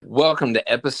Welcome to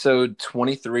episode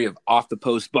 23 of Off the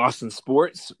Post Boston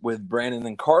Sports with Brandon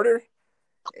and Carter.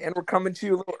 And we're coming to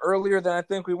you a little earlier than I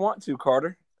think we want to,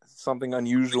 Carter. Something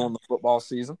unusual in the football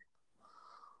season.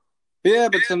 Yeah,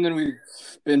 but something we've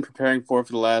been preparing for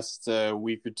the last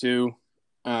week or two.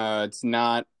 It's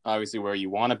not obviously where you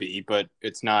want to be, but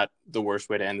it's not the worst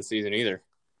way to end the season either.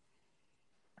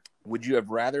 Would you have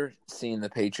rather seen the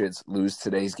Patriots lose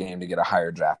today's game to get a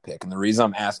higher draft pick? And the reason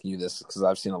I'm asking you this is because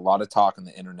I've seen a lot of talk on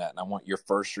the internet, and I want your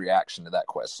first reaction to that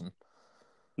question.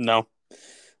 No.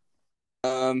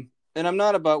 And I'm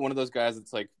not about one of those guys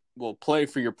that's like, well, play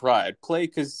for your pride. Play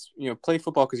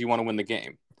football because you want to win the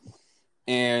game.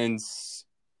 And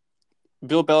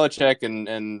Bill Belichick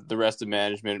and the rest of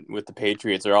management with the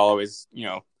Patriots are always,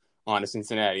 on to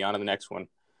Cincinnati, on to the next one,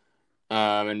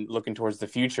 and looking towards the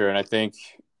future. And I think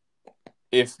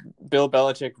if Bill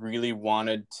Belichick really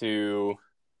wanted to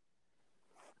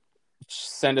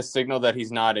send a signal that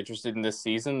he's not interested in this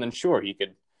season, then sure, he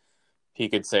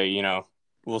could say,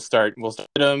 we'll start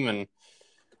him and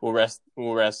we'll rest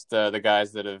the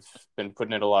guys that have been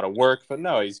putting in a lot of work. But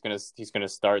no, he's gonna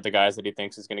start the guys that he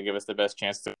thinks is gonna give us the best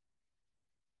chance to.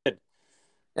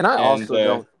 And I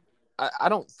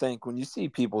don't think when you see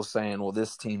people saying, well,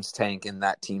 this team's tanking,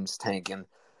 that team's tanking,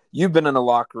 you've been in a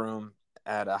locker room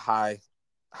at a high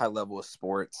level of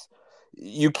sports.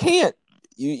 You can't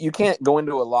go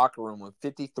into a locker room with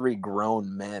 53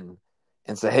 grown men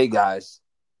and say, hey guys,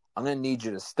 I'm going to need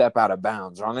you to step out of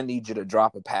bounds, or I'm going to need you to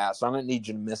drop a pass, or I'm going to need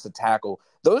you to miss a tackle.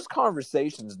 Those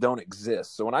conversations don't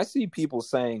exist. So when I see people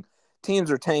saying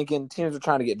teams are tanking, teams are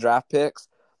trying to get draft picks,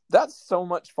 that's so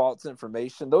much false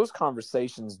information. Those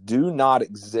conversations do not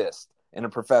exist in a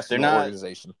professional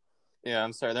organization. Yeah,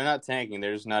 I'm sorry. They're not tanking.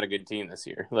 They're just not a good team this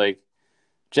year. Like,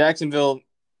 Jacksonville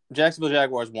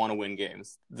Jaguars want to win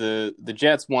games. The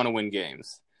Jets want to win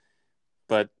games.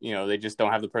 But, they just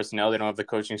don't have the personnel. They don't have the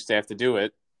coaching staff to do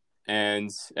it. And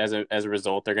as a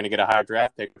result, they're going to get a higher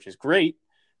draft pick, which is great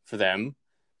for them.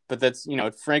 But that's,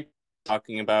 Frank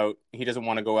talking about he doesn't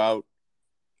want to go out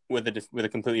with a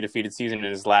completely defeated season in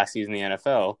his last season in the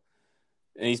NFL.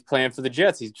 And he's playing for the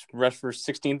Jets. He's rushed for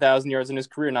 16,000 yards in his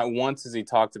career. Not once has he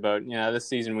talked about, this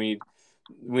season we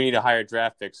need a higher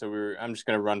draft pick, so I'm just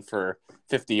going to run for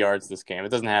 50 yards this game. It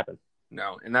doesn't happen.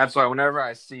 No, and that's why whenever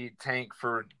I see tank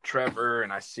for Trevor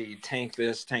and I see tank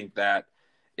this, tank that,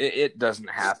 it doesn't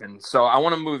happen. So I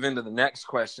want to move into the next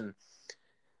question.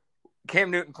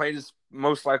 Cam Newton played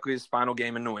most likely his final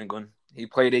game in New England. He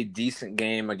played a decent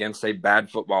game against a bad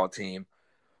football team.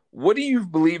 What do you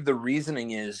believe the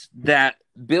reasoning is that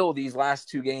Bill, these last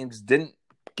two games, didn't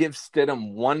give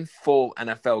Stidham one full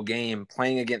NFL game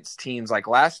playing against teams like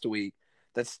last week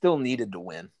that still needed to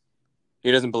win?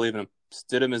 He doesn't believe in him.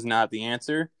 Stidham is not the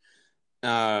answer.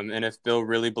 And if Bill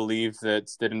really believed that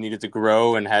Stidham needed to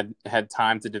grow and had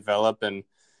time to develop, and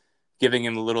giving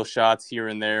him little shots here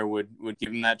and there would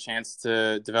give him that chance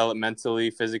to develop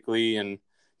mentally, physically, and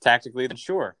tactically, then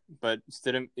sure. But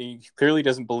Stidham, he clearly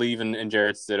doesn't believe in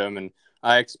Jarrett Stidham, and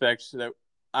I expect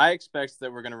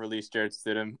that we're going to release Jarrett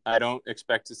Stidham. I don't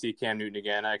expect to see Cam Newton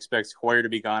again. I expect Hoyer to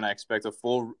be gone. I expect a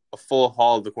full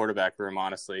haul of the quarterback room,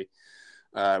 honestly,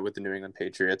 with the New England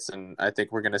Patriots. And I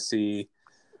think we're going to see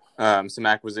some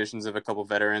acquisitions of a couple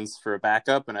veterans for a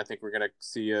backup, and I think we're going to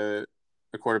see a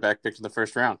quarterback picked in the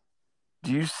first round.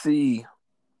 Do you see?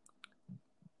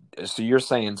 So you're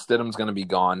saying Stidham's going to be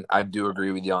gone. I do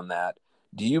agree with you on that.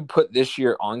 Do you put this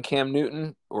year on Cam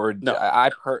Newton, or no?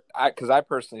 Because I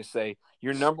personally say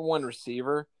your number one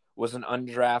receiver was an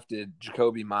undrafted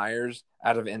Jacoby Myers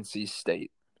out of NC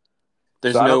State.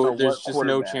 There's no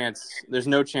chance. There's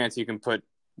no chance you can put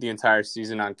the entire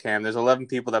season on Cam. There's 11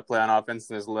 people that play on offense,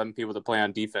 and there's 11 people that play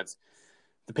on defense.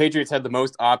 The Patriots had the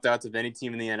most opt-outs of any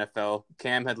team in the NFL.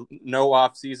 Cam had no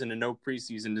off-season and no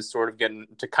preseason to sort of get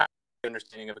into kind of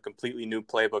understanding of a completely new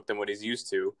playbook than what he's used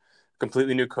to.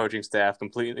 Completely new coaching staff,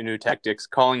 completely new tactics,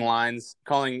 calling lines,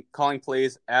 calling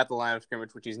plays at the line of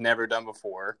scrimmage, which he's never done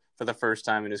before for the first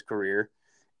time in his career.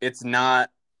 This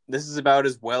is about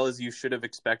as well as you should have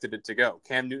expected it to go.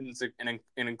 Cam Newton's an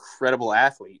incredible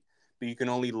athlete, but you can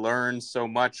only learn so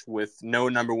much with no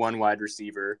number one wide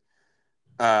receiver,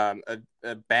 a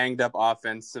banged up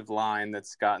offensive line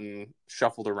that's gotten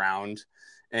shuffled around,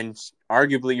 and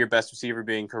arguably your best receiver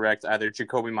being correct, either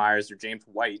Jacoby Myers or James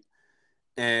White.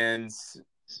 And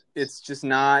it's just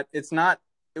not. It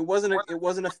wasn't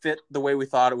a fit the way we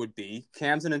thought it would be.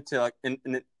 Cam's an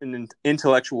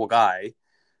intellectual guy,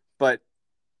 but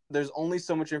there's only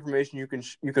so much information you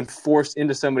can force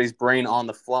into somebody's brain on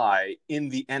the fly in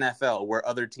the NFL, where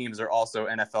other teams are also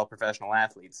NFL professional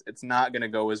athletes. It's not going to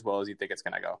go as well as you think it's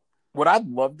going to go. What I'd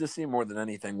love to see more than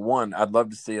anything, one, I'd love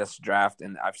to see us draft,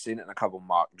 and I've seen it in a couple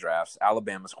mock drafts,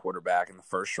 Alabama's quarterback in the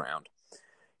first round.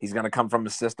 He's going to come from a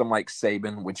system like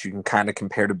Saban, which you can kind of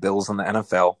compare to Bills in the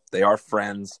NFL. They are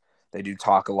friends. They do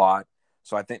talk a lot.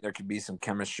 So I think there could be some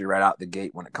chemistry right out the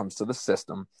gate when it comes to the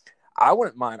system. I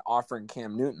wouldn't mind offering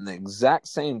Cam Newton the exact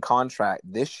same contract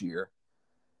this year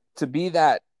to be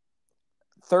that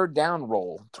third down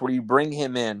role to where you bring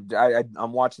him in.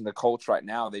 I'm watching the Colts right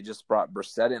now. They just brought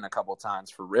Brissett in a couple of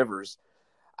times for Rivers.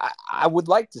 I would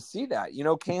like to see that. You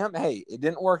know, Cam, hey, it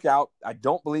didn't work out. I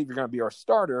don't believe you're going to be our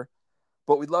starter,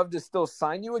 but we'd love to still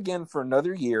sign you again for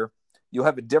another year. You'll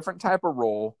have a different type of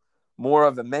role, more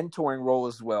of a mentoring role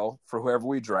as well for whoever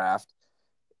we draft.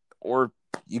 Or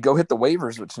you go hit the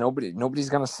waivers, which nobody's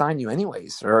going to sign you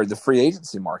anyways, or the free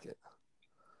agency market.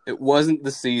 It wasn't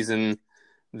the season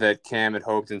that Cam had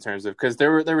hoped in terms of, because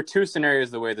there were two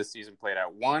scenarios the way the season played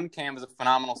out. One, Cam was a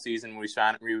phenomenal season. We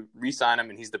re-sign him,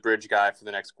 and he's the bridge guy for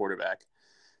the next quarterback.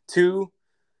 Two,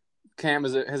 Cam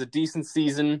has a decent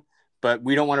season, but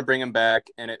we don't want to bring him back,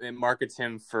 and it markets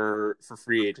him for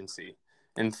free agency.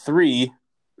 And three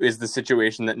is the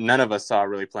situation that none of us saw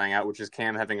really playing out, which is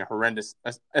Cam having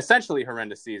essentially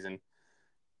horrendous season.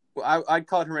 Well, I'd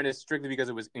call it horrendous strictly because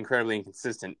it was incredibly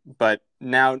inconsistent, but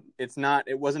now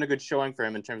it wasn't a good showing for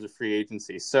him in terms of free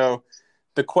agency. So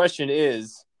the question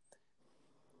is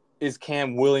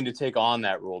Cam willing to take on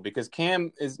that role? Because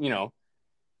Cam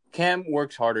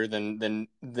works harder than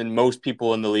most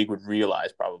people in the league would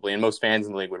realize, probably, and most fans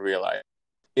in the league would realize.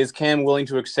 Is Cam willing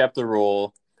to accept the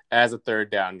role as a third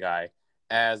down guy,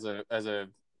 as a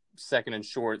second and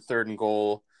short, third and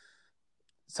goal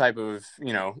type of,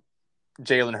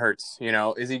 Jalen Hurts,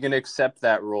 is he going to accept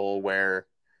that role where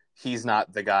he's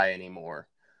not the guy anymore?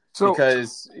 So,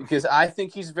 because I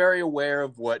think he's very aware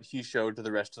of what he showed to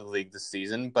the rest of the league this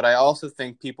season, but I also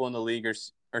think people in the league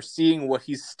are seeing what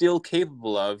he's still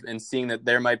capable of and seeing that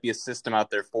there might be a system out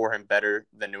there for him better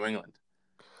than New England.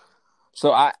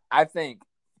 So I think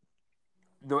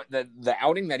the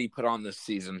outing that he put on this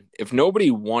season, if nobody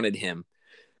wanted him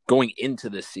going into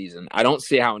this season, I don't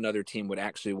see how another team would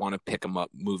actually want to pick him up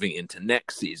moving into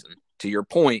next season. To your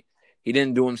point, he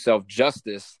didn't do himself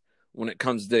justice when it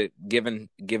comes to giving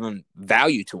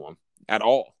value to him at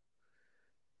all.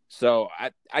 So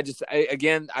I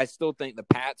still think the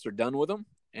Pats are done with him,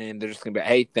 and they're just going to be,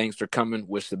 hey, thanks for coming.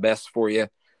 Wish the best for you.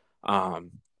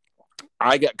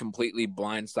 I got completely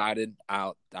blindsided.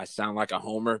 I sound like a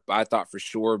homer, but I thought for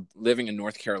sure, living in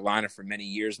North Carolina for many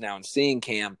years now and seeing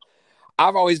Cam,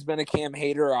 I've always been a Cam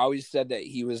hater. I always said that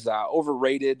he was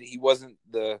overrated. He wasn't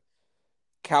the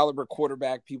caliber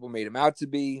quarterback people made him out to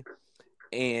be.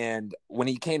 And when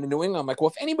he came to New England, I'm like, well,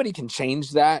 if anybody can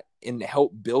change that and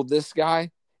help build this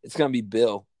guy, it's going to be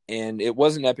Bill. And it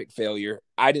was an epic failure.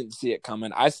 I didn't see it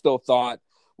coming. I still thought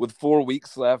with 4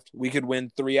 weeks left, we could win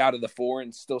 3 out of the 4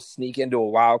 and still sneak into a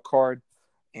wild card.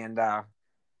 And I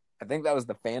think that was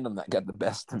the fandom that got the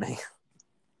best of me.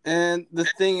 And the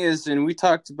thing is, and we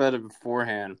talked about it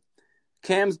beforehand,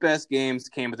 Cam's best games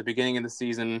came at the beginning of the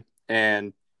season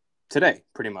and today,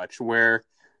 pretty much, where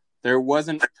there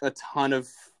wasn't a ton of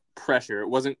pressure. It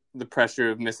wasn't the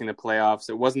pressure of missing the playoffs.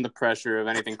 It wasn't the pressure of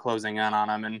anything closing in on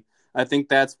him. And I think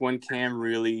that's when Cam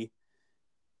really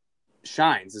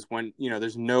shines, is when,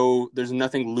 there's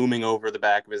nothing looming over the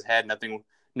back of his head,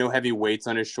 no heavy weights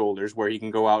on his shoulders, where he can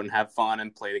go out and have fun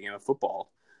and play the game of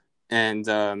football.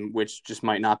 And which just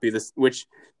might not be this, which,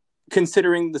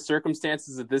 considering the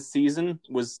circumstances of this season,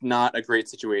 was not a great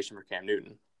situation for Cam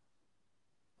Newton.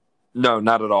 No,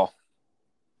 not at all.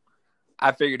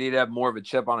 I figured he'd have more of a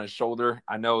chip on his shoulder.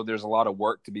 I know there's a lot of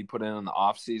work to be put in the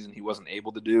off season he wasn't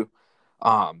able to do.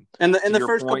 And the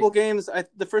first couple games, I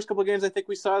think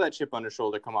we saw that chip on his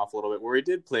shoulder come off a little bit, where he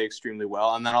did play extremely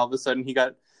well, and then all of a sudden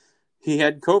he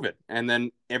had COVID, and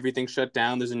then everything shut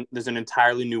down. There's an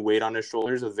entirely new weight on his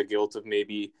shoulders of the guilt of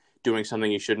maybe doing something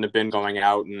he shouldn't have been, going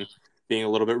out and being a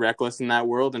little bit reckless in that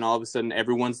world. And all of a sudden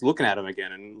everyone's looking at him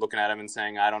again and looking at him and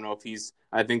saying, I don't know if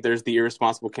I think there's the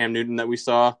irresponsible Cam Newton that we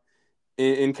saw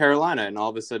in Carolina. And all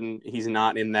of a sudden he's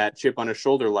not in that chip on his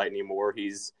shoulder light anymore.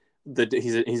 He's a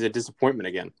disappointment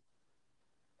again.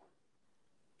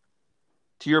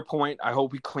 To your point, I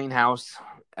hope we clean house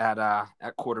at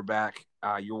quarterback.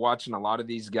 You're watching a lot of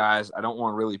these guys. I don't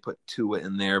want to really put Tua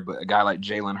in there, but a guy like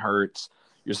Jalen Hurts,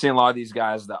 you're seeing a lot of these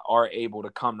guys that are able to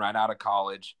come right out of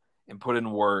college and put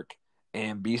in work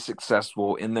and be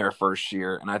successful in their first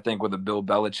year. And I think with a Bill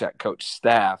Belichick coach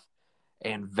staff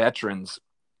and veterans,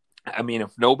 I mean,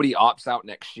 if nobody opts out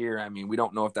next year, I mean, we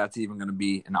don't know if that's even going to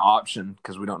be an option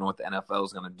because we don't know what the NFL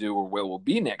is going to do or will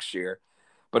be next year.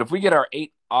 But if we get our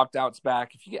 8 opt-outs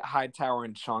back, if you get Hightower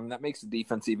and Chung, that makes the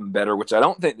defense even better, which I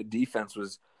don't think the defense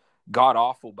was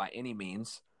god-awful by any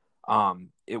means.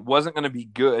 It wasn't going to be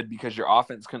good because your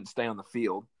offense couldn't stay on the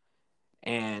field.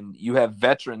 And you have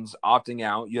veterans opting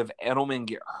out. You have Edelman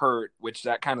get hurt, which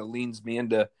that kind of leans me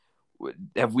into,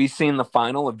 have we seen the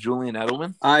final of Julian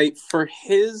Edelman? For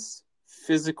his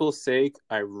physical sake,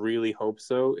 I really hope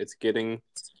so. It's getting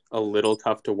a little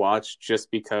tough to watch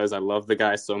just because I love the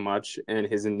guy so much, and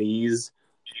his knees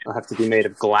have to be made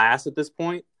of glass at this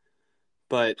point.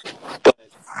 But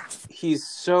he's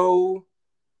so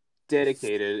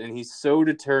dedicated and he's so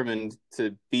determined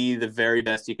to be the very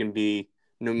best he can be,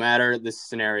 no matter the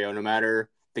scenario, no matter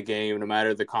the game, no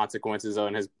matter the consequences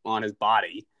on his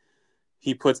body.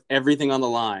 He puts everything on the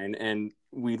line, and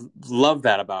we love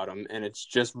that about him. And it's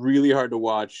just really hard to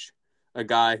watch a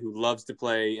guy who loves to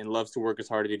play and loves to work as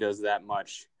hard as he does that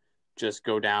much just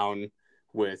go down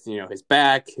with, his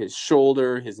back, his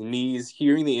shoulder, his knees,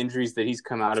 hearing the injuries that he's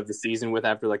come out of the season with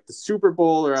after like the Super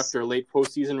Bowl or after a late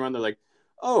postseason run. They're like,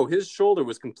 oh, his shoulder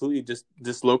was completely just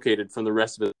dislocated from the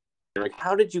rest of it. They're like,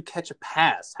 how did you catch a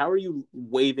pass? How are you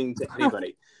waving to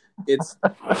anybody? It's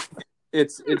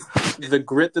the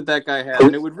grit that guy has,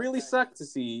 and it would really suck to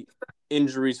see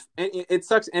injuries. It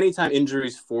sucks anytime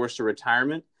injuries force a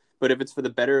retirement, but if it's for the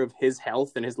better of his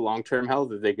health and his long-term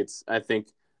health, I think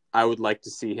I would like to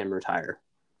see him retire.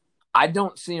 I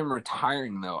don't see him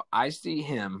retiring, though. I see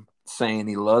him saying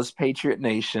he loves Patriot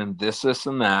Nation, this,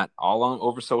 and that, all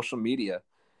over social media,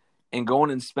 and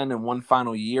going and spending one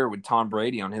final year with Tom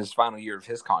Brady on his final year of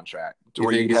his contract, to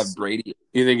where you'd have Brady.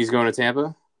 You think he's going to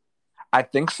Tampa? I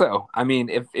think so. I mean,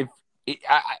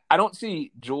 I don't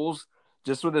see Jules,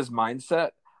 just with his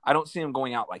mindset, I don't see him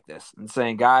going out like this and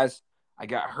saying, guys, I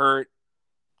got hurt,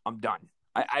 I'm done.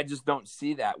 I just don't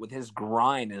see that with his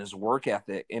grind and his work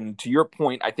ethic. And to your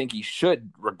point, I think he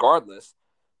should, regardless,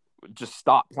 just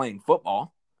stop playing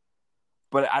football.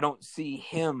 But I don't see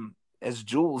him as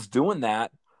Jules doing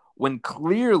that when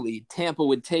clearly Tampa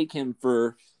would take him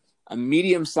for a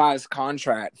medium-sized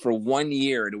contract for 1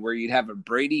 year, to where you'd have a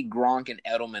Brady, Gronk, and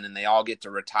Edelman, and they all get to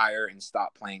retire and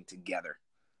stop playing together.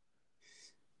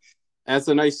 That's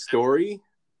a nice story.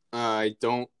 I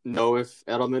don't know if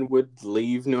Edelman would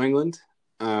leave New England.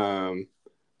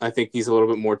 I think he's a little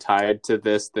bit more tied to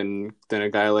this than a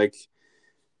guy like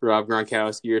Rob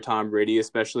Gronkowski or Tom Brady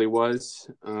especially was.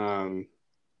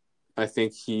 I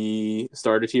think he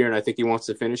started here, and I think he wants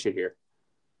to finish it here.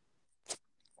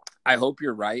 I hope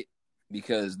you're right,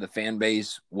 because the fan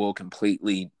base will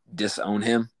completely disown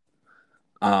him.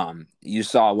 You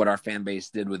saw what our fan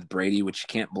base did with Brady, which you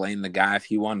can't blame the guy. If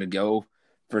he wanted to go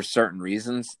for certain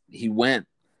reasons, he went.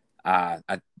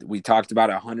 We talked about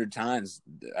it 100 times,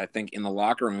 I think, in the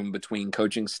locker room between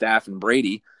coaching staff and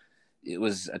Brady. It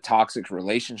was a toxic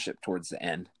relationship towards the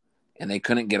end, and they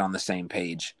couldn't get on the same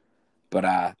page.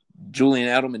 But Julian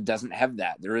Edelman doesn't have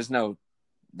that. There is no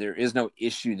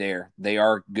issue there. They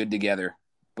are good together.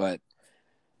 But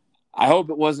I hope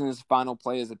it wasn't his final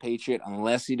play as a Patriot,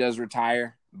 unless he does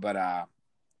retire. But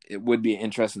it would be an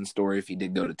interesting story if he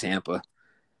did go to Tampa.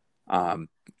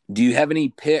 Do you have any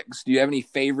picks? Do you have any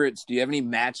favorites? Do you have any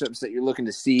matchups that you're looking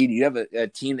to see? Do you have a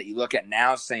team that you look at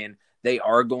now saying they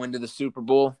are going to the Super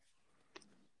Bowl?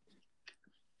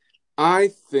 I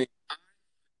think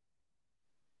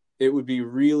it would be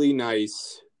really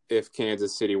nice if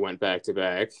Kansas City went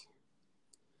back-to-back,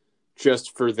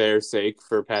 just for their sake,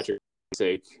 for Patrick's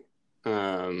sake.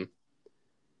 I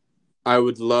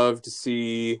would love to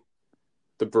see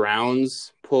the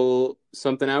Browns pull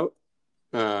something out,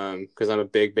 because I'm a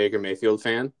big Baker Mayfield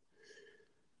fan.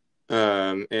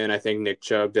 And I think Nick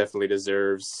Chubb definitely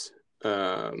deserves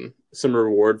some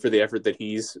reward for the effort that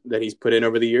he's put in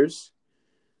over the years.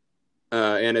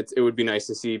 And it would be nice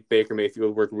to see Baker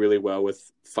Mayfield work really well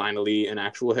with finally an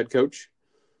actual head coach,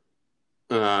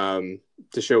 to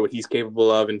show what he's capable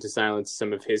of and to silence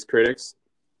some of his critics.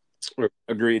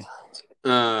 Agreed.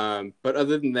 But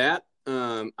other than that,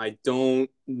 I don't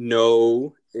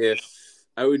know if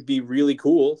I would be really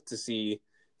cool to see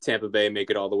Tampa Bay make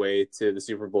it all the way to the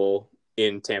Super Bowl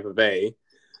in Tampa Bay.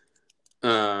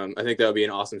 I think that would be an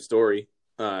awesome story.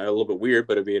 A little bit weird,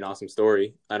 but it'd be an awesome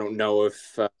story. I don't know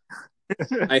if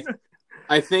I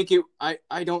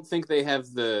don't think they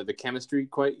have the chemistry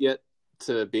quite yet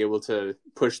to be able to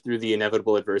push through the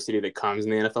inevitable adversity that comes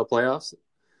in the NFL playoffs.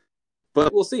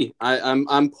 But we'll see.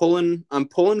 I'm pulling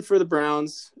for the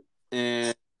Browns,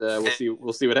 and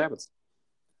we'll see what happens.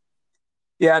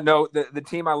 Yeah, no, the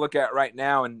team I look at right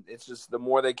now, and it's just the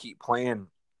more they keep playing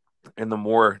and the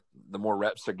more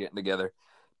reps are getting together,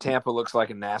 Tampa looks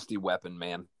like a nasty weapon,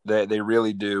 man. They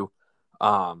really do.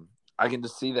 I I can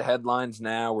just see the headlines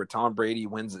now where Tom Brady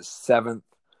wins his 7th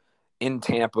in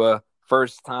Tampa.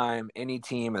 First time any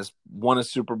team has won a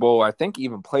Super Bowl, I think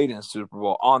even played in a Super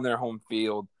Bowl on their home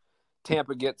field.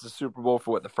 Tampa gets a Super Bowl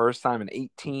for the first time in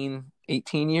 18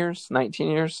 years, 19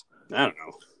 years? I don't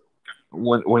know.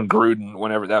 When Gruden,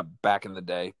 whenever that, back in the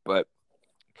day. But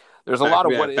there's a lot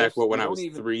of what ifs. When I was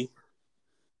 3.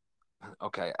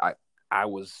 Okay, I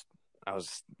was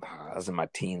in my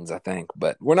teens, I think,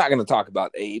 but we're not going to talk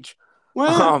about age.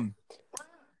 Well,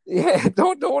 yeah,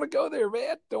 don't want to go there,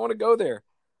 man. Don't want to go there.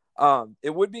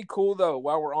 It would be cool though.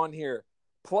 While we're on here,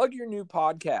 plug your new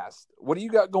podcast. What do you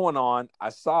got going on? I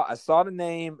saw the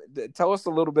name. Tell us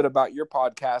a little bit about your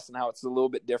podcast and how it's a little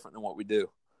bit different than what we do.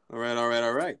 All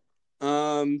right.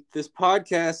 This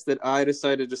podcast that I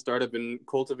decided to start, I've been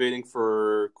cultivating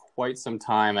for quite some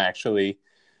time, actually,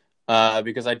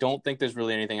 because I don't think there's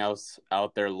really anything else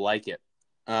out there like it.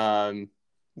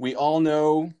 We all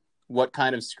know what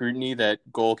kind of scrutiny that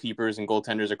goalkeepers and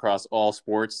goaltenders across all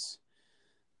sports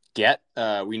get.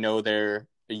 We know they're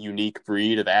a unique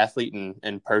breed of athlete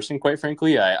and person, quite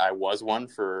frankly. I was one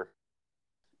for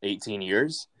 18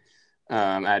 years.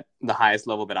 At the highest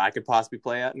level that I could possibly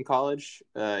play at in college,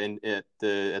 at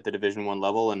the Division I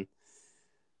level, and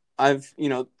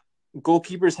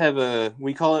goalkeepers have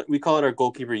we call it our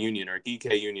goalkeeper union, our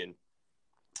DK union,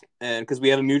 and because we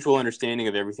have a mutual understanding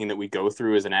of everything that we go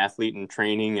through as an athlete and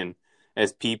training and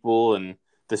as people, and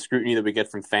the scrutiny that we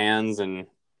get from fans and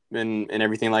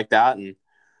everything like that, and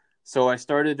so I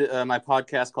started my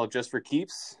podcast called Just for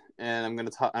Keeps, and I'm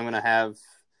gonna have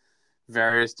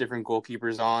various different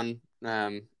goalkeepers on.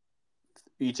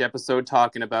 Each episode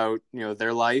talking about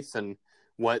their life and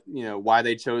what why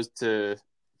they chose to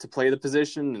play the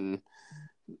position and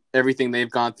everything they've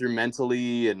gone through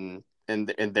mentally and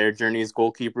their journey as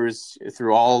goalkeepers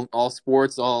through all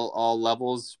sports, all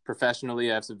levels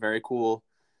professionally. I have some very cool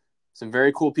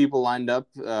people lined up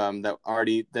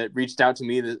that reached out to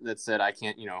me that said, I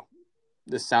can't,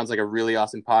 this sounds like a really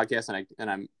awesome podcast and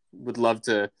I would love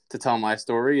to tell my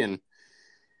story, and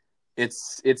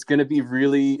it's going to be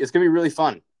really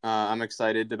fun. I'm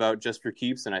excited about Just for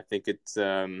Keeps, and I think it's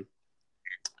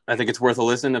worth a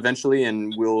listen eventually.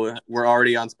 And we're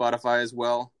already on Spotify as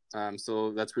well,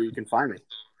 so that's where you can find me.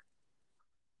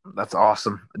 That's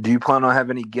awesome. Do you plan on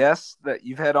having any guests that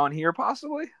you've had on here?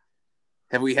 Possibly.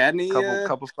 Have we had any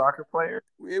couple soccer players?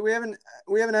 We haven't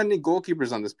had any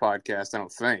goalkeepers on this podcast, I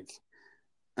don't think.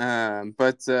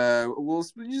 But we'll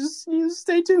just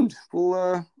stay tuned. We'll.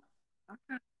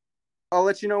 Okay. I'll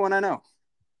let you know when I know.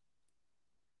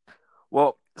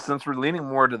 Well, since we're leaning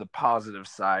more to the positive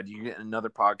side, you get another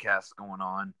podcast going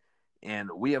on, and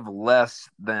we have less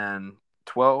than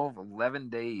 11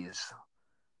 days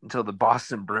until the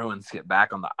Boston Bruins get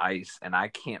back on the ice, and I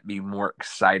can't be more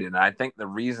excited. And I think the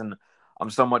reason I'm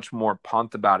so much more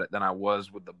pumped about it than I was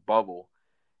with the bubble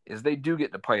is they do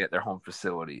get to play at their home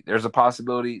facility. There's a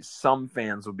possibility some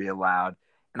fans will be allowed,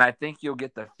 and I think you'll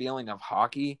get the feeling of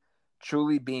hockey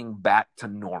truly being back to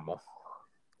normal.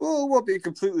 Well, it won't be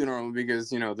completely normal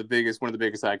because, one of the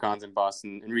biggest icons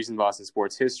in recent Boston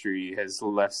sports history has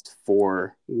left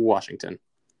for Washington.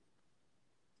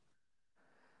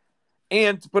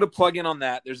 And to put a plug in on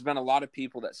that, there's been a lot of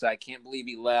people that say, I can't believe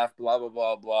he left, blah, blah,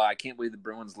 blah, blah. I can't believe the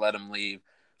Bruins let him leave.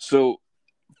 So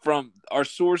from our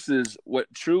sources, what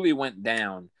truly went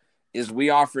down is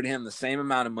we offered him the same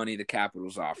amount of money the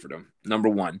Capitals offered him, number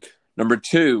one. Number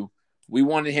two, we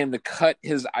wanted him to cut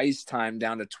his ice time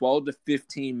down to 12 to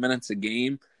 15 minutes a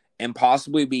game and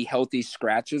possibly be healthy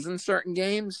scratches in certain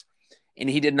games, and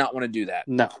he did not want to do that.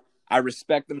 No. I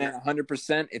respect the man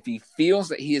 100%. If he feels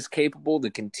that he is capable to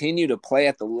continue to play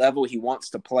at the level he wants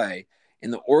to play,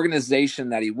 and the organization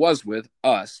that he was with,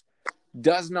 us,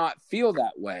 does not feel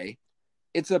that way,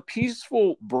 it's a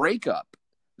peaceful breakup.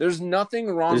 There's nothing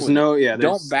wrong with it.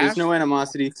 There's no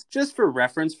animosity. Just for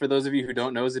reference, for those of you who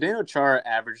don't know, Zdeno Chara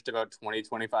averaged about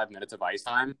 20-25 minutes of ice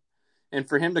time. And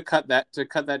for him to cut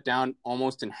that down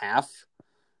almost in half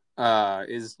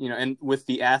is, and with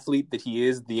the athlete that he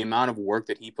is, the amount of work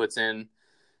that he puts in,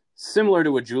 similar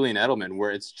to a Julian Edelman,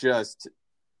 where it's just,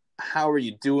 how are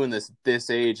you doing this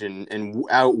age and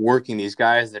outworking these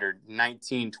guys that are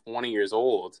 19, 20 years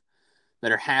old,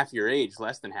 that are half your age,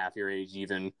 less than half your age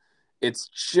even.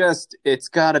 It's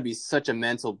got to be such a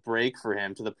mental break for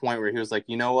him to the point where he was like,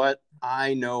 you know what?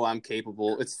 I know I'm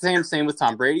capable. It's the same with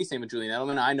Tom Brady, same with Julian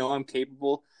Edelman. I know I'm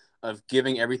capable of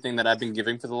giving everything that I've been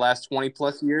giving for the last 20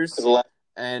 plus years.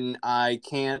 And I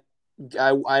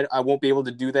won't be able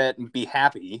to do that and be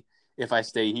happy if I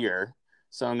stay here.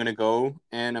 So I'm going to go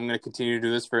and I'm going to continue to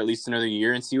do this for at least another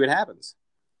year and see what happens.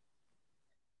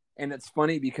 And it's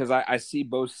funny because I see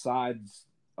both sides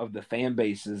of the fan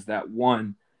bases that,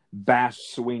 one, bash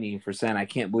Sweeney for saying, I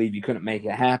can't believe you couldn't make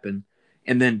it happen.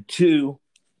 And then two,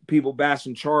 people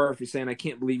bashing Chara for saying, I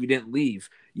can't believe you didn't leave.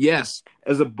 Yes,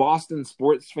 as a Boston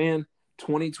sports fan,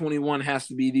 2021 has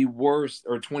to be the worst,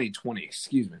 or 2020,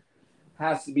 excuse me,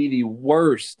 has to be the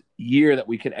worst year that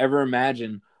we could ever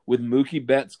imagine, with Mookie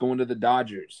Betts going to the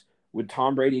Dodgers, with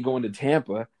Tom Brady going to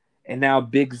Tampa, and now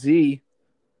Big Z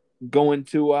going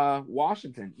to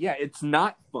Washington. Yeah, it's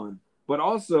not fun. But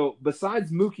also,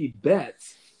 besides Mookie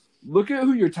Betts, look at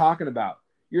who you're talking about.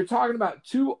 You're talking about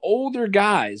two older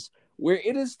guys where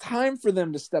it is time for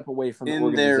them to step away from the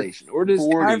organization. Or it is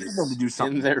time for them to do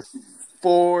something. In their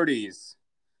 40s.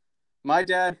 I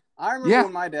remember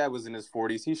when my dad was in his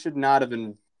 40s, he should not have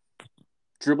been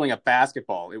dribbling a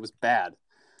basketball. It was bad.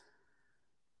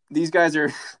 These guys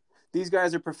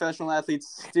are professional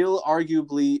athletes, still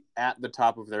arguably at the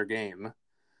top of their game.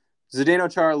 Zdeno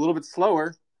Chara a little bit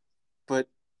slower, but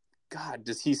God,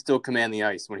 does he still command the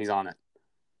ice when he's on it?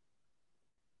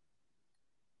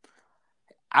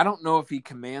 I don't know if he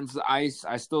commands the ice.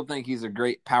 I still think he's a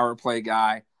great power play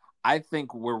guy. I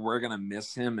think where we're going to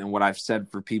miss him, and what I've said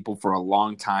for people for a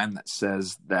long time that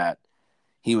says that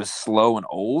he was slow and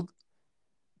old,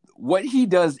 what he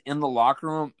does in the locker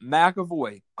room,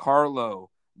 McAvoy,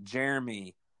 Carlo,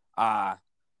 Jeremy,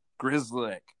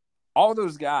 Grzelcyk, all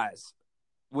those guys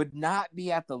would not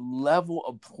be at the level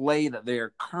of play that they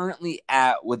are currently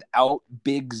at without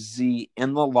Big Z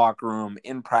in the locker room,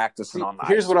 in practice, and on the ice.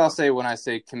 Here's what I'll say when I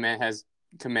say has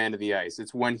command of the ice.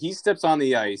 It's when he steps on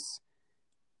the ice,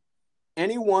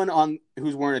 anyone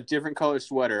who's wearing a different color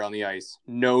sweater on the ice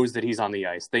knows that he's on the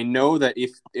ice. They know that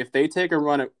if they take a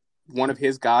run at one of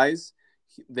his guys,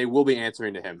 they will be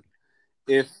answering to him.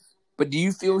 But do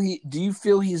you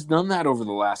feel he's done that over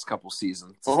the last couple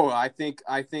seasons? Oh, I think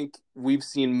we've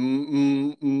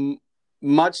seen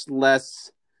much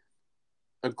less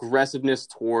aggressiveness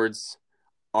towards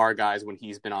our guys when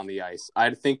he's been on the ice. I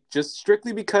think just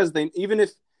strictly because even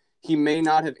if he may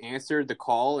not have answered the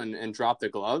call and dropped the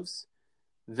gloves,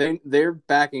 they're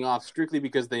backing off strictly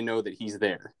because they know that he's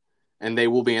there, and they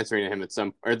will be answering to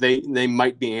him they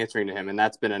might be answering to him, and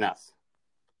that's been enough.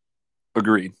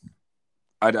 Agreed.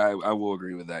 I will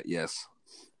agree with that, yes.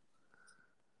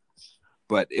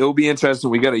 But it'll be interesting.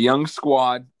 We got a young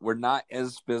squad. We're not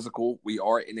as physical. We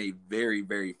are in a very,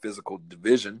 very physical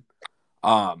division.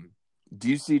 Do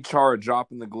you see Chara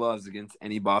dropping the gloves against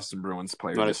any Boston Bruins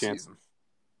player this season?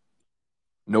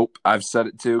 Nope. I've said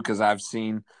it too, because I've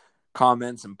seen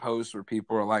comments and posts where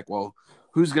people are like, well,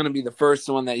 who's going to be the first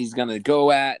one that he's going to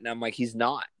go at? And I'm like, he's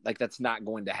not. Like, that's not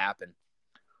going to happen.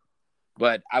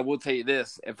 But I will tell you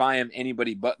this, if I am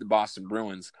anybody but the Boston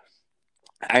Bruins,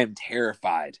 I am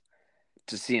terrified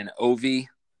to see an Ovi,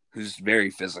 who's very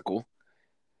physical,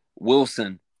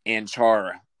 Wilson, and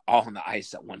Chara all on the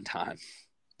ice at one time.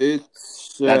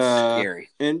 That's scary.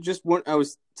 And just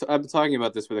I've been talking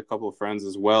about this with a couple of friends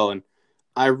as well, and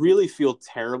I really feel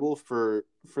terrible for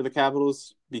the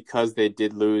Capitals because they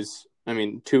did lose. I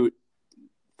mean, through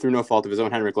no fault of his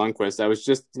own, Henrik Lundqvist. I was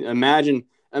just imagine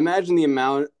the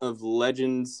amount of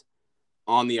legends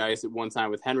on the ice at one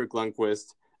time with Henrik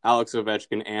Lundqvist, Alex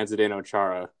Ovechkin, and Zdeno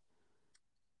Chara.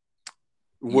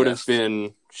 Would have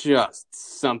been just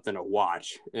something to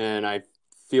watch. And I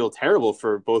feel terrible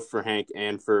for Hank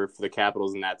and for the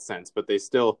Capitals in that sense, but they're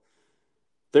still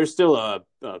a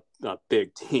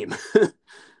big team.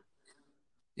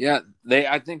 Yeah,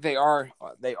 I think they are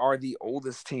the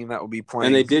oldest team that will be playing.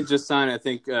 And they did just sign, I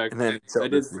think, I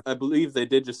believe they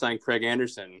did just sign Craig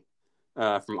Anderson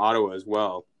from Ottawa as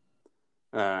well.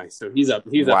 So he's up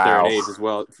there in age as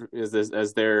well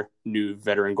as their new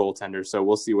veteran goaltender. So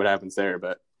we'll see what happens there.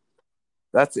 But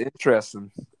that's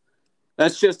interesting.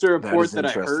 That's just a report that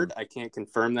I heard. I can't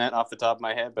confirm that off the top of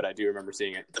my head, but I do remember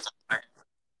seeing it.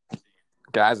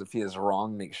 Guys, if he is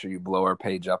wrong, make sure you blow our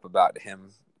page up about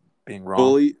him being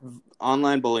wrong.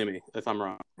 Online bully me if I'm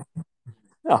wrong.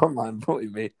 Online bully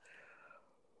me.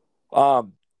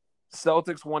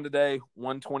 Celtics won today,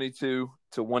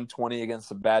 122-120 against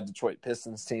the bad Detroit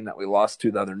Pistons team that we lost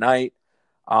to the other night.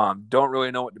 Don't really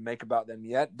know what to make about them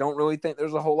yet. Don't really think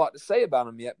there's a whole lot to say about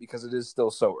them yet because it is still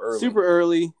so early. Super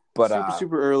early, but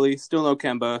super early. Still no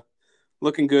Kemba.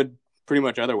 Looking good pretty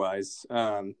much otherwise.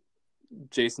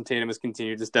 Jason Tatum has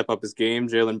continued to step up his game.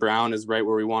 Jaylen Brown is right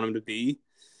where we want him to be.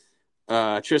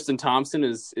 Tristan Thompson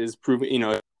is proving,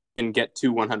 can get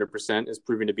to 100%, is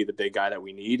proving to be the big guy that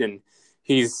we need. And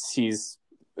he's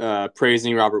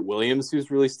praising Robert Williams, who's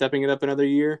really stepping it up another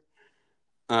year.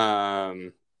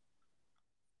 I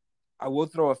will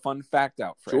throw a fun fact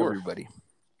out for everybody.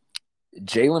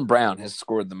 Jaylen Brown has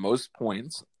scored the most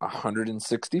points,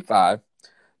 165,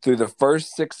 through the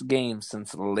first 6 games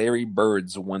since Larry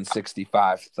Bird's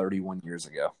 165 31 years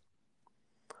ago.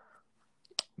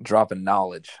 Dropping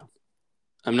knowledge.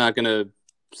 I'm not going to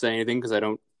say anything because I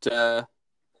don't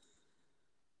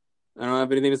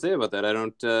have anything to say about that.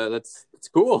 It's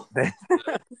cool.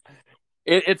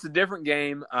 It's a different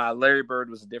game. Larry Bird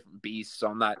was a different beast, so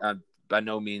I'm not, by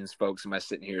no means, folks, am I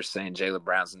sitting here saying Jaylen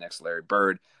Brown's the next Larry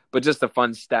Bird, but just a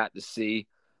fun stat to see.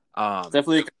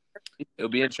 Definitely. It'll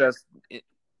be interesting.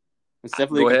 It's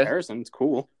definitely a comparison. It's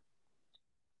cool.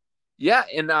 Yeah,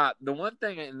 and the one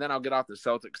thing, and then I'll get off the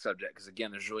Celtics subject because,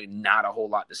 again, there's really not a whole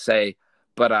lot to say,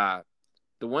 but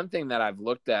the one thing that I've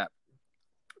looked at,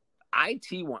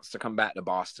 IT wants to come back to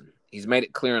Boston. He's made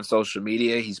it clear on social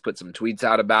media. He's put some tweets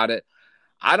out about it.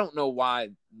 I don't know why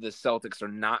the Celtics are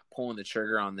not pulling the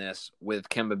trigger on this with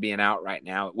Kemba being out right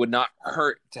now. It would not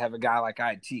hurt to have a guy like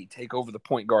IT take over the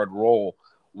point guard role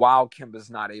while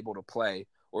Kemba's not able to play,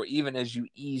 or even as you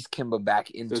ease Kemba back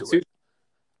into it.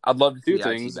 I'd love to see two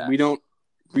things. We don't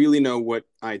really know what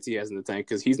IT has in the tank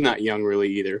because he's not young really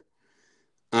either.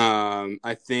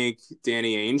 I think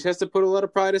Danny Ainge has to put a lot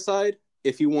of pride aside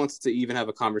if he wants to even have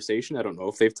a conversation. I don't know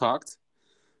if they've talked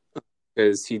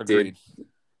because he did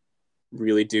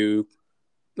really do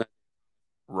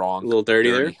wrong, a little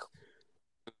dirty there.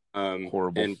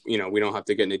 Horrible. And, we don't have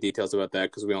to get into details about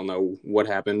that because we all know what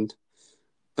happened.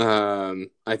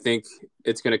 I think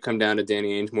it's going to come down to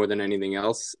Danny Ainge more than anything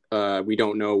else. We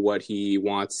don't know what he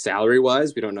wants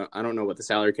salary-wise. I don't know what the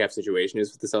salary cap situation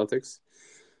is with the Celtics.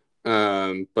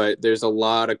 But there's a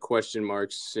lot of question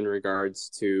marks in regards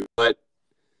to what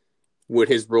would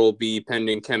his role be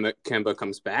pending Kemba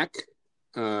comes back.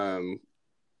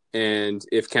 And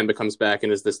if Kemba comes back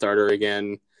and is the starter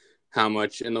again, how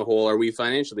much in the hole are we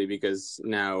financially? Because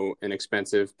now an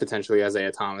expensive, potentially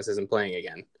Isaiah Thomas isn't playing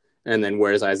again. And then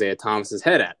where's Isaiah Thomas's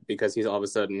head at? Because he's all of a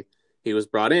sudden, he was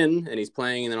brought in and he's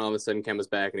playing, and then all of a sudden Kemba's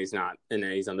back and he's not, and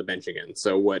then he's on the bench again.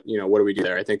 So what do we do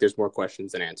there? I think there's more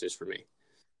questions than answers for me.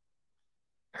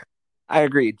 I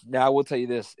agree. Now, I will tell you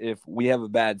this. If we have a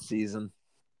bad season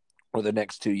or the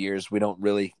next 2 years, we don't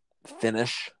really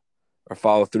finish or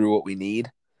follow through what we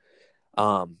need,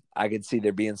 I could see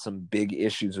there being some big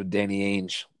issues with Danny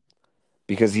Ainge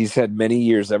because he's had many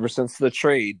years, ever since the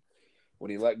trade, when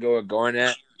he let go of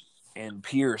Garnett and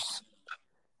Pierce,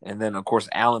 and then, of course,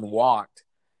 Allen walked.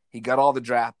 He got all the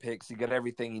draft picks. He got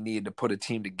everything he needed to put a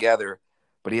team together,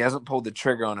 but he hasn't pulled the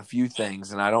trigger on a few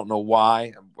things, and I don't know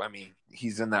why. I mean,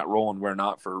 he's in that role and we're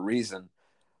not for a reason.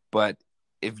 But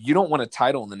if you don't win a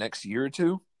title in the next year or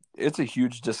two, it's a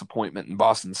huge disappointment in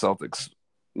Boston Celtics.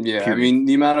 Yeah, period. I mean,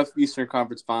 the amount of Eastern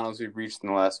Conference Finals we've reached in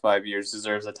the last 5 years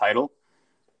deserves a title.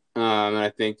 And I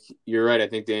think you're right. I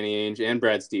think Danny Ainge and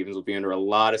Brad Stevens will be under a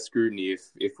lot of scrutiny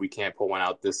if we can't pull one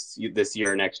out this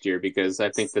year or next year, because I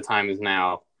think the time is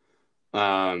now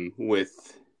with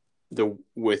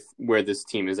where this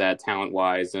team is at talent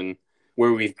wise and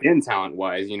where we've been talent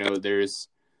wise. There's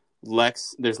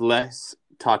less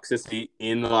toxicity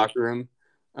in the locker room.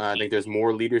 I think there's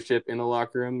more leadership in the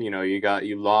locker room.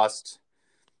 You lost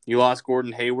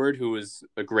Gordon Hayward, who was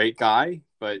a great guy,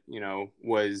 but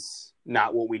was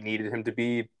not what we needed him to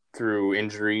be through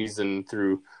injuries and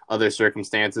through other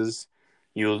circumstances.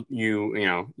 You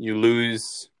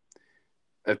lose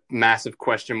a massive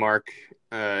question mark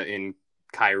in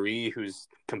Kyrie, who's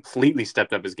completely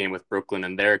stepped up his game with Brooklyn,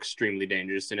 and they're extremely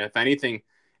dangerous. And if anything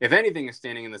is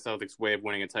standing in the Celtics' way of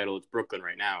winning a title, it's Brooklyn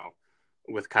right now,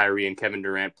 with Kyrie and Kevin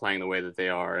Durant playing the way that they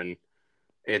are, and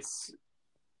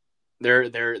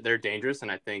they're dangerous.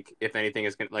 And I think if anything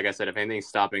is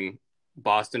stopping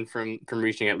Boston from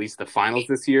reaching at least the finals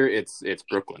this year, it's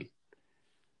Brooklyn.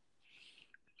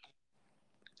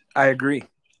 I agree.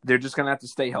 They're just going to have to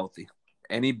stay healthy.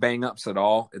 Any bang-ups at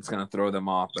all, it's going to throw them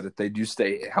off. But if they do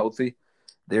stay healthy,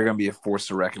 they're going to be a force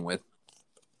to reckon with.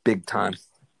 Big time.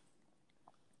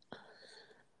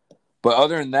 But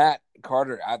other than that,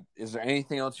 Carter, is there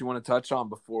anything else you want to touch on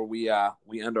before we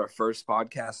end our first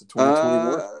podcast of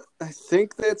 2021? I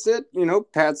think that's it.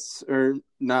 Pats are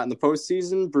not in the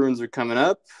postseason. Bruins are coming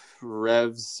up.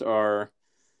 Revs are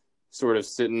sort of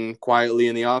sitting quietly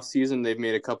in the offseason. They've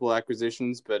made a couple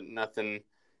acquisitions, but nothing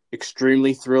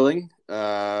extremely thrilling.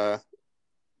 Red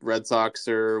Sox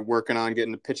are working on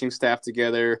getting the pitching staff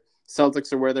together.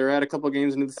 Celtics are where they're at a couple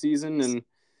games into the season, and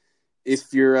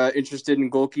if you're interested in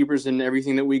goalkeepers and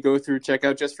everything that we go through, check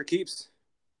out Just for Keeps.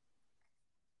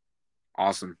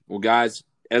 Awesome. Well, guys,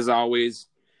 as always,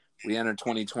 we enter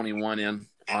 2021 in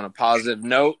on a positive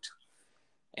note,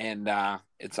 and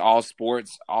it's all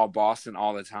sports, all Boston,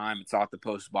 all the time. It's off the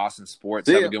Post Boston Sports.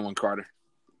 Have a good one, Carter.